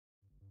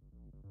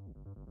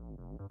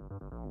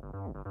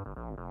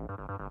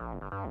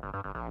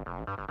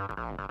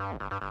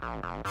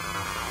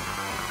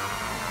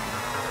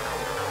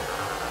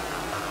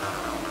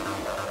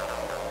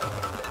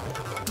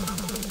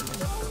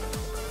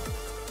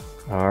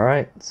All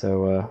right,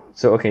 so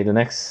okay, the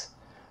next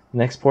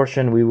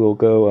portion we will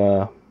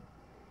go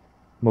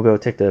we'll go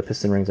take the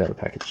piston rings out of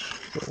the package.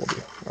 That's what we'll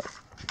do. All right.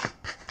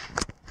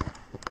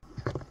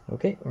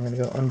 Okay, we're gonna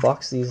go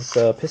unbox these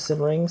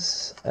piston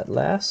rings at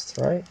last.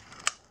 Right,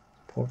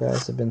 poor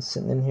guys have been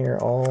sitting in here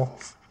all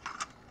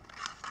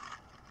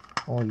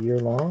year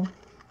long.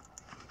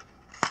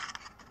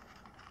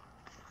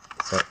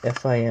 It's a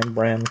FIM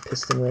brand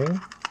piston ring.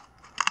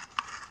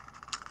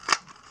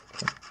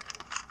 Okay.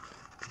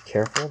 Be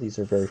careful; these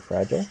are very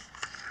fragile.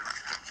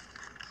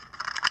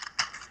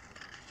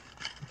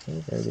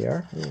 Okay, there they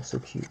are. Oh, so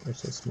cute. They're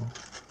so small.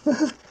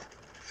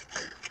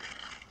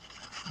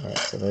 Alright,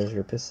 so there's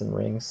your piston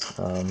rings.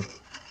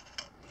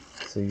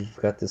 So you've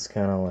got this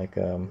kind of like,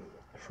 I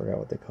forgot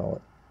what they call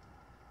it.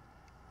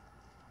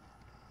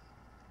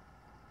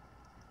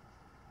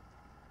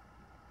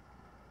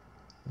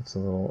 It's a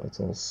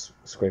little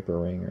scraper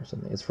ring or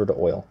something. It's for the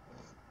oil.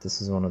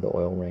 This is one of the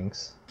oil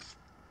rings.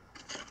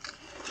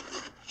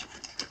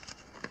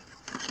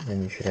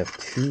 And you should have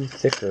two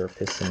thicker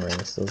piston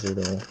rings. Those are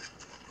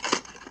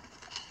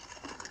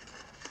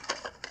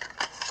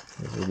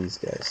these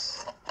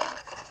guys.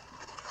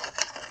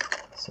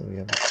 So we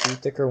have the two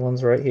thicker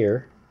ones right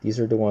here. These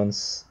are the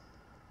ones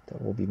that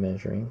we'll be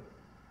measuring.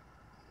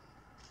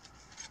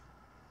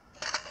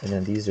 And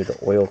then these are the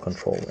oil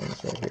control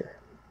rings right here.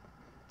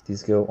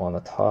 These go on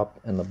the top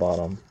and the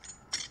bottom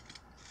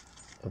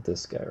of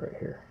this guy right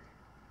here.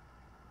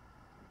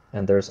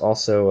 And there's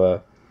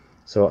also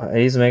so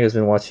Izumega has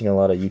been watching a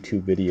lot of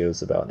YouTube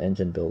videos about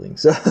engine building.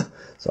 So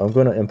I'm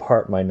going to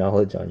impart my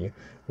knowledge on you.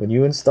 When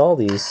you install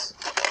these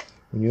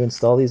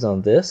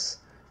on this,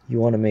 you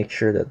want to make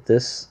sure that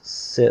this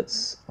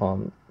sits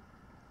on,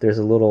 there's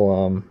a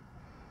little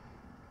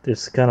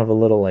there's kind of a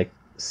little like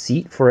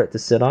seat for it to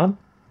sit on.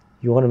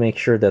 You want to make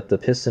sure that the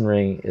piston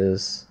ring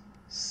is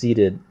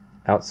seated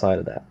outside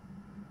of that.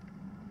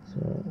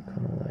 So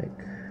kind of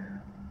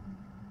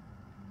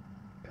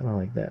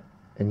like that.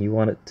 And you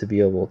want it to be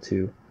able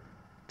to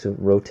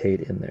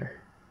rotate in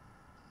there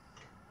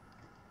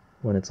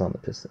when it's on the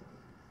piston,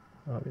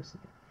 obviously.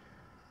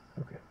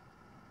 Okay.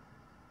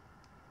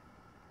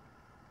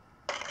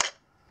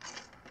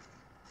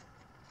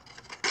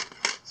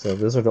 So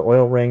those are the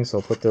oil rings, so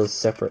I'll put those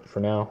separate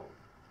for now.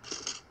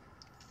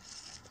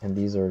 And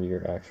these are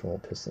your actual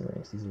piston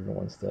rings. These are the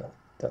ones that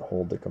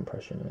hold the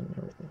compression and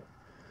everything.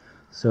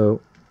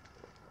 So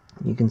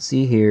you can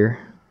see here,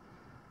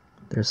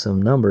 there's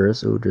some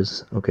numbers. Oh,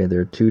 okay, there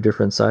are two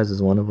different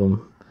sizes. One of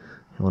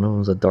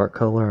them's a dark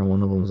color and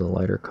one of them's a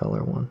lighter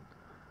color one.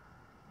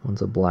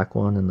 One's a black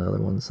one and the other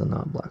one's a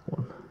not black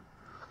one.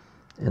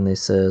 And it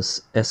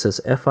says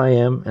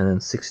FIM and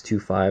then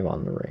 625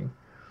 on the ring.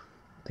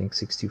 I think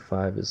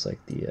 625 is like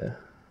the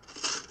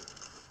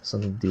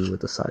something to do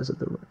with the size of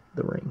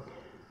the ring.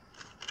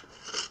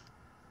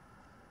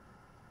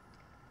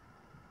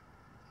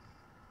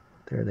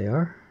 There they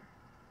are.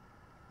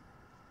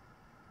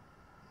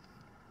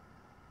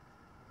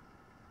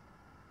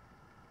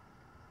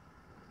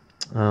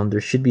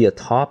 There should be a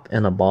top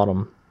and a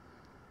bottom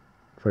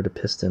for the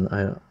piston,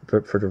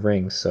 for the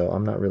rings, so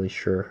I'm not really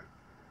sure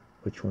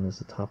which one is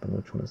the top and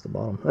which one is the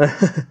bottom.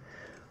 Well,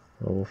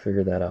 we'll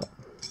figure that out.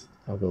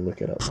 I'll go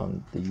look it up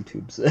on the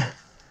YouTubes.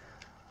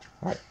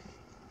 Alright.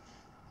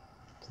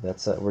 So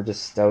that's that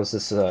was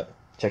just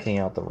checking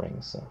out the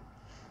rings. So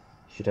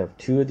you should have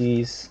two of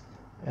these,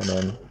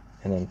 and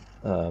then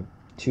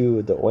two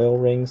of the oil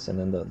rings, and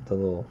then the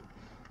little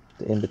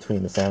in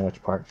between, the sandwich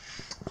part.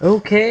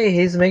 Okay,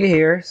 Izumega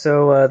here.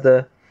 So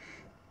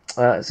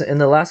so in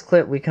the last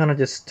clip we kind of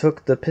just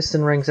took the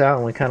piston rings out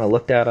and we kind of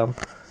looked at them,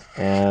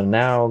 and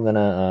now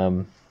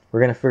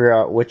we're gonna figure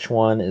out which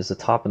one is the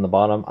top and the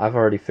bottom. I've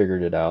already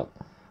figured it out.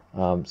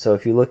 So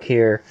if you look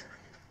here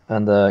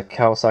on the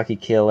Kawasaki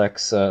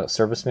KLX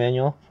service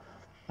manual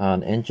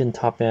on engine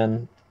top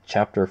end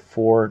chapter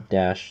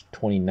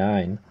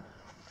 4-29,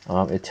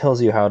 it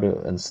tells you how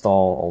to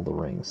install all the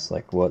rings,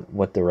 like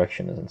what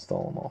direction to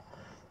install them all.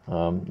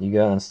 You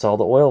gotta install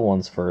the oil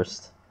ones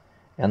first,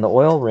 and the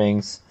oil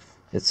rings,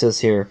 it says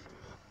here,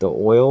 the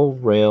oil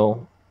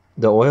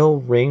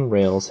ring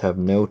rails have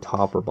no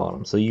top or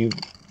bottom. So you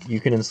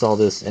can install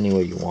this any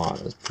way you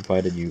want,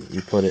 provided you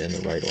put it in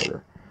the right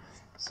order.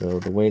 So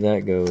the way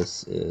that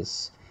goes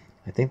is,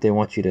 I think they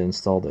want you to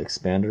install the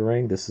expander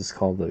ring. This is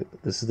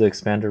the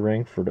expander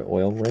ring for the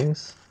oil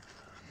rings,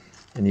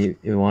 and you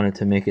want it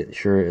to make it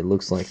sure it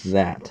looks like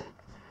that,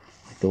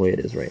 like the way it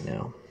is right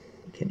now.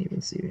 You can't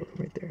even see it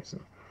right there, so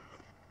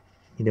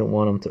you don't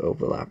want them to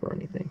overlap or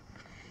anything.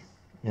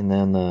 And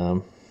then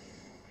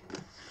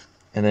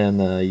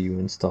you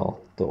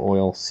install the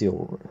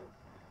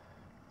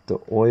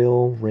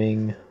oil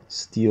ring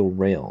steel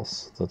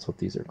rails. That's what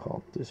these are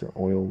called. These are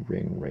oil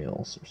ring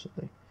rails or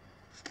something.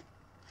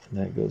 And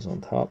that goes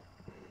on top.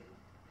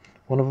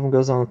 One of them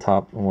goes on the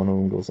top and one of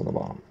them goes on the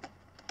bottom.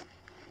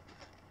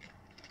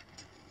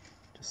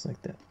 Just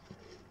like that.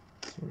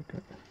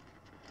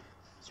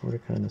 Sort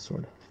of.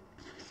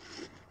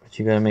 But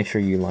you gotta make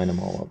sure you line them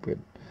all up good.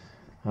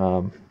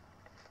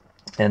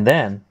 And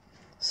then,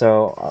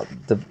 so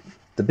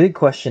the big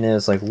question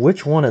is like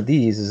which one of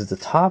these is the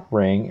top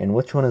ring and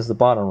which one is the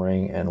bottom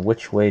ring and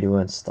which way to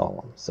install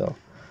them. So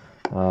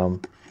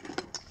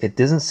it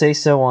doesn't say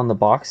so on the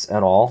box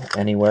at all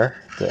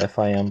anywhere, the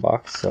FIM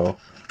box. So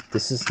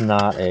this is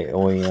not a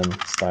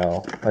OEM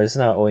style, or it's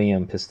not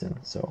OEM piston,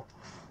 so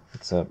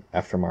it's a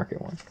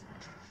aftermarket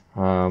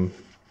one.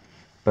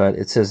 But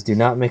it says do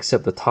not mix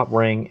up the top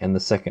ring and the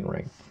second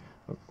ring,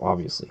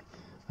 obviously.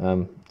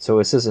 So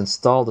it says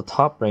install the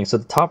top ring. So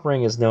the top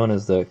ring is known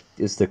as the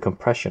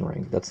compression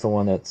ring. That's the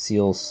one that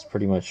seals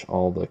pretty much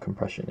all the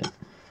compression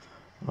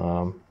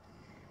in.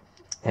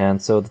 And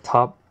so the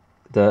top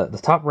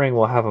ring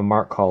will have a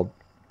mark called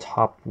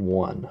top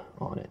 1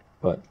 on it,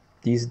 but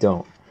these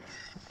don't.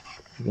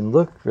 You can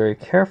look very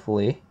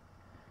carefully.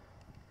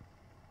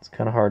 It's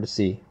kind of hard to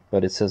see,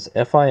 but it says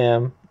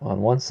FIM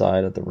on one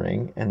side of the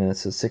ring, and then it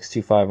says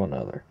 625 on the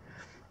other.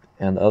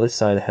 And the other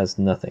side has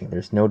nothing.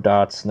 There's no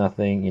dots,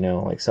 nothing. You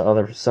know, like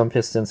some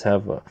pistons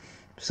have,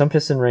 some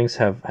piston rings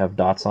have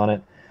dots on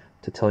it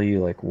to tell you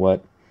like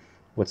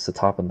what's the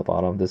top and the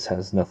bottom. This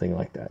has nothing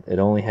like that. It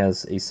only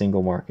has a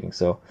single marking.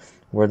 So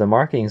where the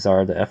markings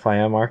are, the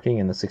FIM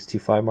marking and the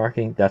 625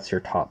 marking, that's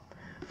your top.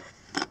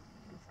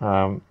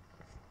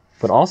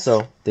 But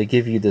also they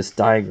give you this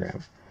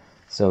diagram,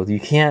 so you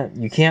can't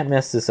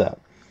mess this up.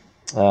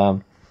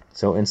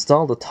 So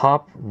install the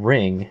top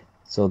ring.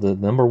 So the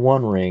number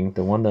 1 ring,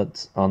 the one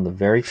that's on the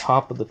very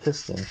top of the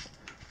piston,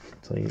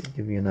 so you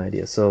give you an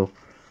idea. So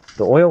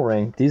the oil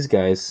ring, these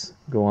guys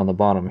go on the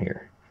bottom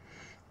here,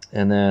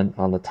 and then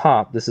on the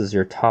top, this is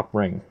your top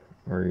ring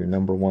or your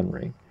number 1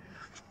 ring,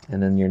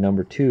 and then your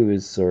number 2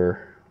 is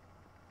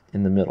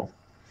in the middle.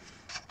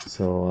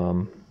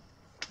 So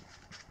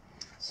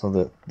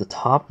so the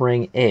top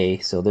ring A,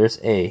 so there's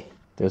A,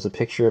 there's a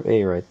picture of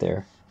A right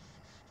there,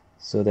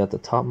 so that the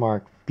top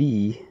mark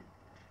B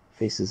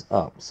faces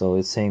up. So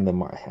it's saying the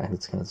mark,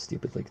 it's kind of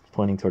stupid, like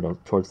pointing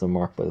towards the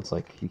mark, but it's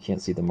like you can't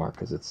see the mark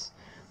because it's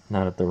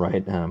not at the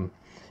right,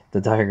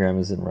 the diagram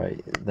isn't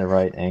the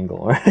right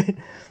angle, right?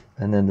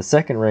 And then the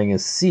second ring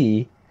is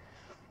C,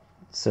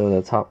 so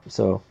the top,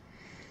 so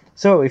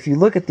if you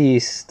look at the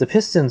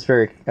piston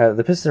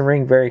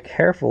ring very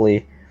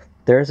carefully,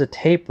 there's a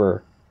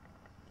taper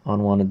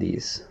on one of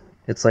these.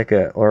 It's like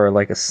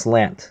a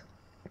slant,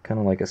 kind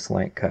of like a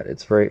slant cut.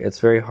 It's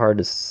very hard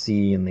to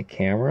see in the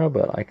camera,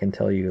 but I can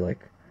tell you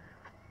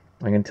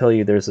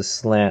there's a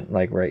slant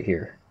like right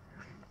here.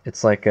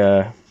 It's like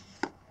let's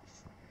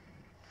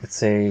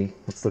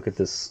look at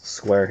this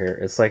square here.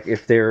 It's like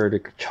if they were to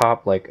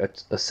chop like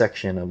a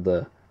section of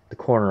the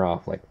corner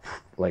off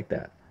like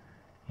that,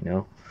 you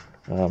know.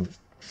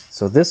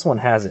 So this one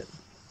has it.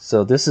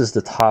 So this is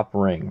the top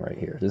ring right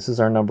here. This is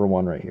our number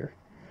 1 right here.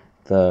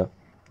 The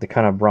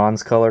kind of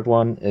bronze colored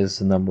one is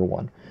the number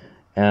 1,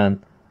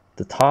 and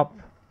the top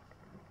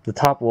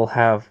will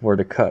have where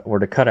the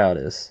cutout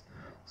is.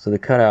 So the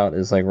cutout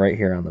is like right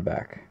here on the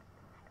back.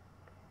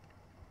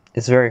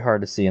 It's very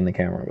hard to see in the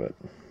camera, but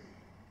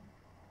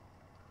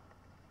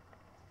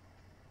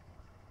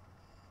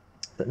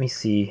let me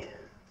see.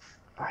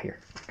 Here.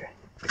 Okay,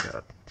 I got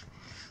it.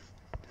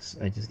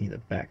 I just need a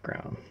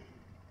background.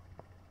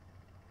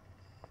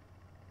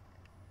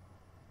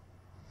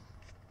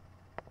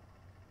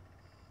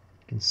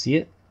 You can see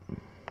it.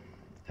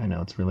 I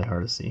know it's really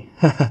hard to see.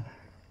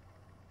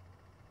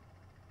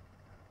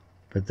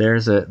 But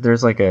there's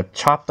like a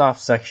chopped off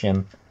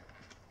section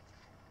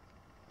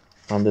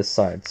on this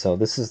side. So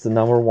this is the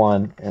number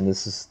 1, and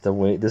this is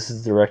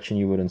the direction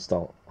you would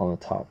install on the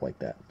top like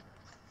that.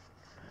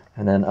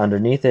 And then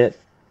underneath it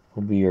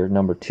will be your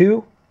number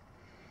 2.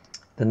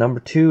 The number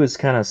 2 is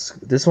kind of,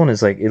 this one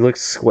is like, it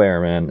looks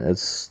square, man.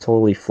 It's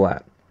totally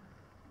flat.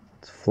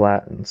 It's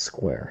flat and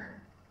square.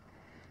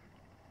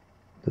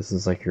 This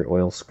is like your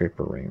oil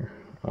scraper ring.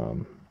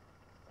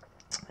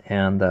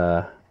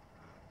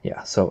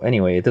 Yeah, so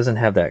anyway, it doesn't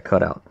have that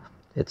cutout.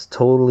 It's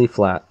totally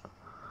flat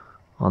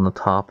on the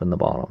top and the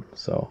bottom.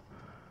 So,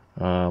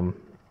 and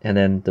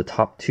then the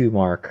top 2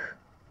 mark,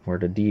 where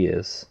the D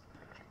is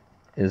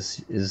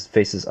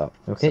faces up.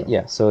 Okay, so,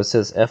 yeah, so it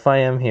says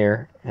FIM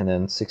here, and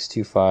then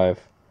 625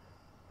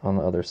 on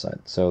the other side.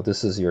 So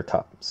this is your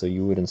top. So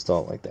you would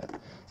install it like that.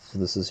 So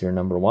this is your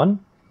number 1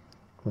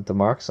 with the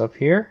marks up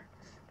here,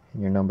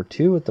 and your number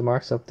 2 with the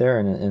marks up there,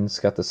 and it's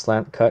got the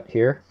slant cut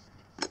here.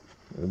 It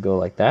would go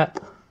like that.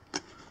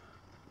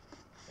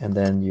 And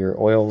then your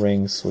oil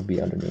rings would be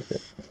underneath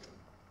it.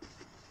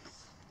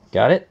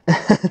 Got it?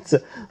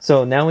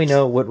 So now we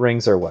know what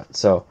rings are what.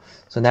 So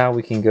now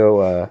we can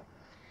go.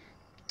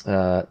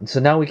 So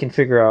now we can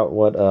figure out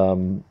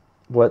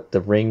what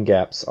the ring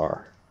gaps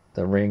are,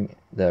 the ring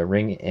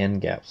end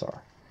gaps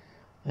are,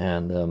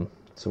 and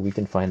so we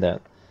can find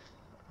that.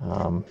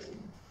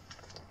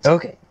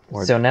 Okay.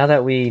 So now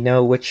that we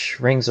know which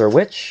rings are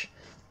which,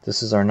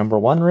 this is our number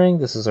 1 ring,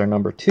 this is our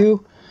number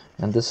 2,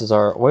 and this is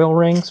our oil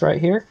rings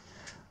right here.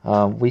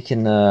 We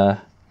can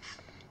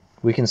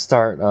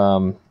start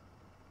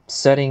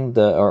setting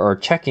or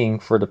checking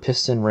for the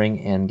piston ring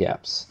end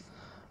gaps.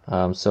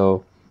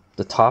 So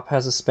the top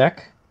has a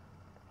spec.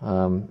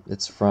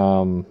 It's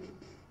from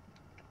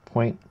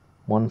 0.1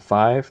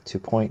 0.15 to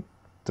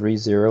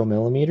 0.30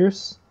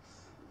 millimeters,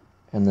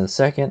 and the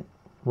second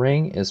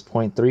ring is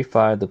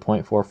 0.35 to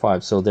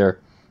 0.45. So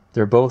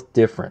they're both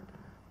different.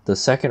 The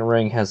second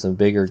ring has a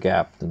bigger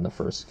gap than the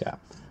first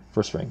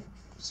ring,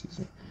 excuse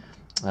me.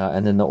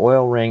 And then the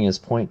oil ring is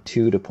 0.2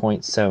 to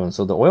 0.7.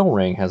 So the oil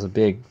ring has a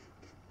big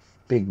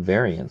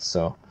variance.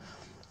 So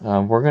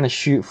we're going to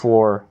shoot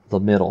for the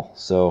middle.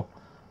 So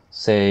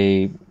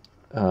say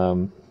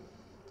we'll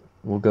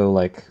go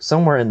like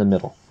somewhere in the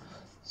middle.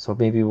 So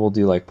maybe we'll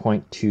do like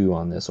 0.2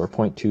 on this, or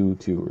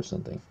 0.22 or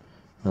something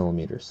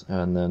millimeters.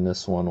 And then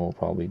this one will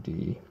probably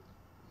be,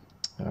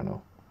 I don't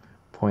know,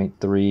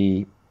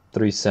 0.337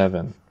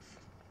 or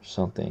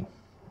something.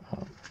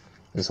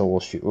 So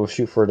we'll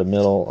shoot for the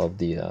middle of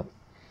the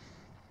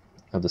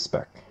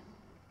spec,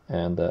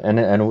 and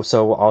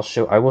so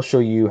I will show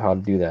you how to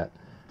do that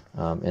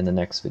in the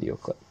next video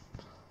clip.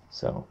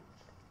 So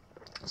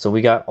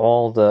we got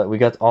all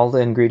the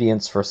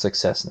ingredients for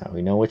success now.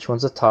 We know which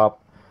one's the top.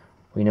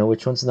 We know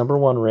which one's the number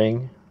one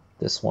ring.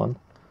 This one,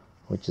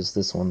 which is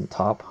this one, the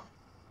top,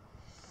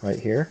 right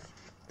here.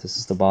 This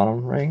is the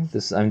bottom ring.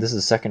 This is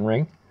the second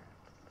ring.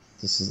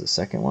 This is the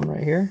second one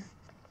right here,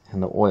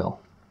 and the oil.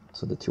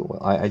 So the two oil.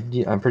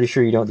 I'm pretty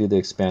sure you don't do the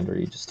expander.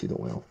 You just do the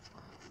oil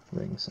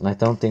rings. And I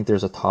don't think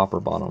there's a top or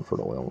bottom for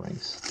the oil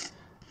rings.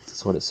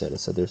 That's what it said. It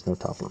said there's no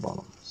top or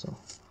bottom. So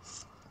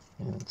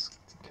yeah, it's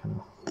kind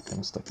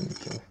of stuck in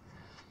each other.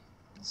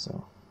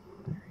 So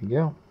there you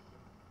go.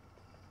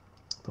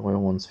 The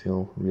oil ones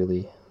feel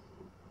really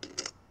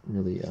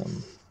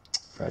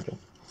fragile.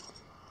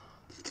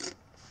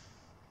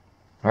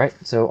 Alright,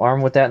 so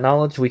armed with that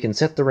knowledge, we can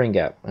set the ring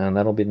gap, and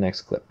that'll be the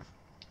next clip.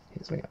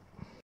 Here's what we got.